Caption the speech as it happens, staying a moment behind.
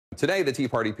Today, the Tea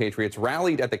Party patriots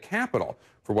rallied at the Capitol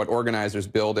for what organizers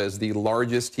billed as the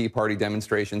largest Tea Party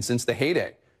demonstration since the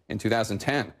heyday in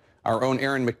 2010. Our own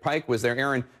Aaron McPike was there.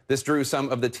 Aaron, this drew some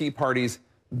of the Tea Party's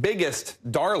biggest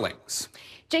darlings.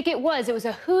 Jake, it was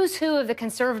a who's who of the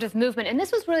conservative movement, and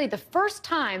this was really the first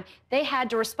time they had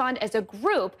to respond as a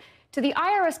group to the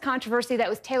IRS controversy that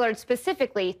was tailored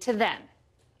specifically to them.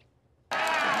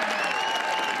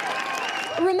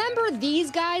 Remember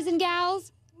these guys and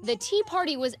gals? The Tea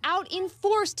Party was out in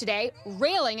force today,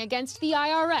 railing against the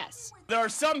IRS. There are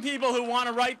some people who want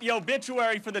to write the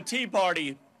obituary for the Tea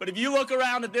Party, but if you look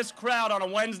around at this crowd on a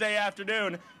Wednesday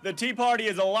afternoon, the Tea Party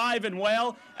is alive and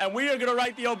well, and we are going to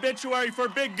write the obituary for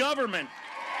big government.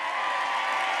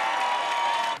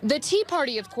 The Tea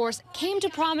Party, of course, came to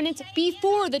prominence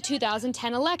before the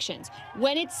 2010 elections,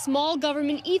 when its small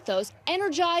government ethos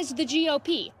energized the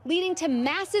GOP, leading to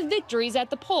massive victories at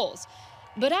the polls.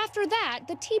 But after that,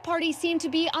 the Tea Party seemed to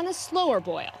be on a slower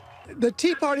boil. The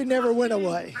Tea Party never went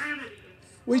away.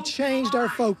 We changed our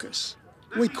focus.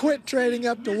 We quit trading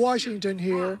up to Washington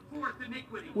here.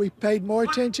 We paid more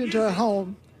attention to our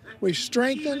home. We've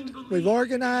strengthened, we've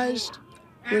organized,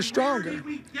 we're stronger.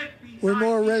 We're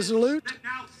more resolute,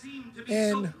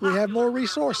 and we have more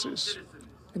resources.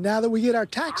 And now that we get our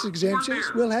tax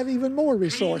exemptions, we'll have even more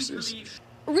resources.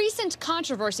 Recent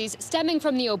controversies stemming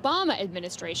from the Obama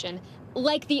administration,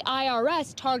 like the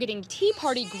IRS targeting Tea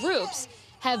Party groups,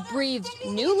 have breathed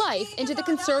new life into the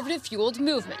conservative-fueled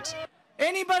movement.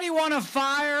 Anybody want to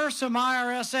fire some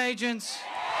IRS agents?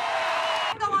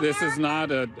 This is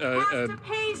not a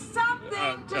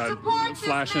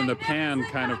flash in the pan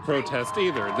kind of protest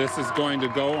either. This is going to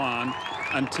go on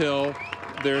until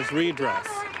there's redress.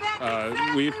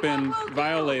 We've been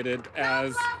violated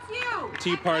as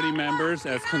Tea Party members,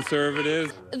 as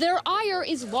conservatives. Their ire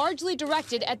is largely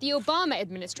directed at the Obama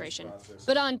administration.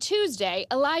 But on Tuesday,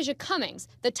 Elijah Cummings,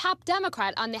 the top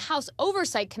Democrat on the House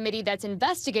Oversight Committee that's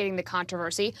investigating the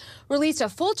controversy, released a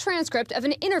full transcript of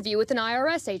an interview with an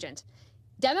IRS agent.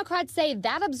 Democrats say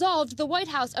that absolved the White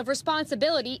House of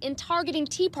responsibility in targeting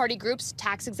Tea Party groups'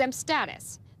 tax-exempt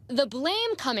status. The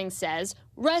blame, Cummings says,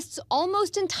 rests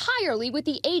almost entirely with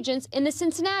the agents in the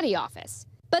Cincinnati office.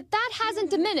 But that hasn't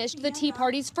diminished the Tea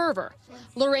Party's fervor.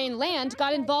 Lorraine Land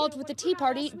got involved with the Tea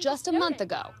Party just a month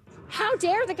ago. How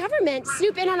dare the government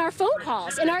snoop in on our phone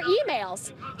calls and our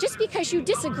emails? Just because you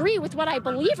disagree with what I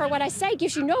believe or what I say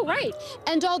gives you no right.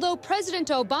 And although President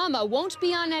Obama won't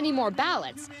be on any more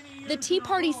ballots, the Tea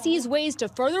Party sees ways to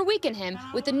further weaken him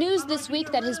with the news this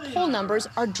week that his poll numbers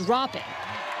are dropping.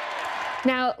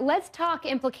 Now, let's talk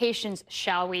implications,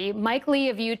 shall we? Mike Lee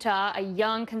of Utah, a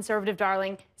young conservative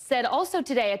darling, said also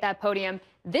today at that podium,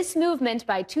 this movement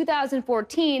by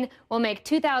 2014 will make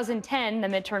 2010, the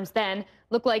midterms then,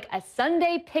 look like a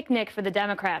Sunday picnic for the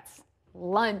Democrats.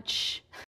 Lunch.